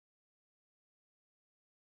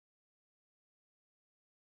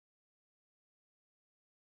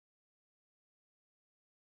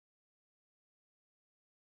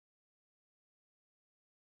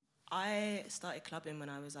I started clubbing when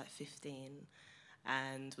I was like 15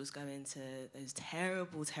 and was going to those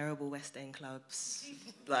terrible, terrible West End clubs,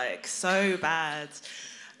 like so bad.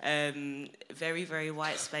 Very, very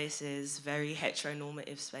white spaces, very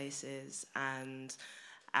heteronormative spaces, and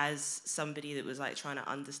as somebody that was like trying to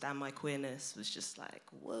understand my queerness was just like,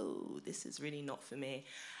 whoa, this is really not for me.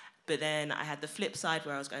 But then I had the flip side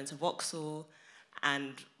where I was going to Vauxhall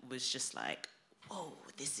and was just like, whoa,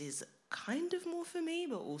 this is kind of more for me,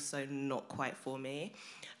 but also not quite for me.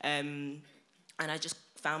 And I just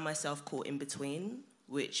found myself caught in between,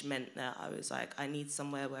 which meant that I was like, I need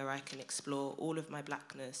somewhere where I can explore all of my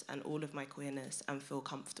blackness and all of my queerness and feel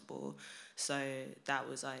comfortable. So that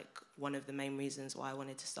was like one of the main reasons why I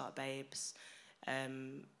wanted to start Babes.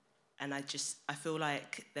 And I feel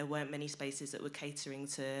like there weren't many spaces that were catering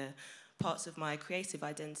to parts of my creative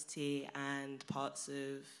identity and parts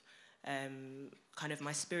of kind of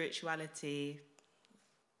my spirituality.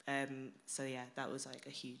 So yeah, that was like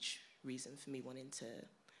a huge reason for me wanting to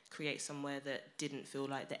create somewhere that didn't feel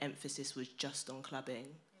like the emphasis was just on clubbing.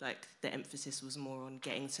 Like the emphasis was more on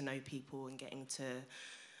getting to know people and getting to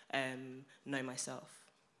know myself.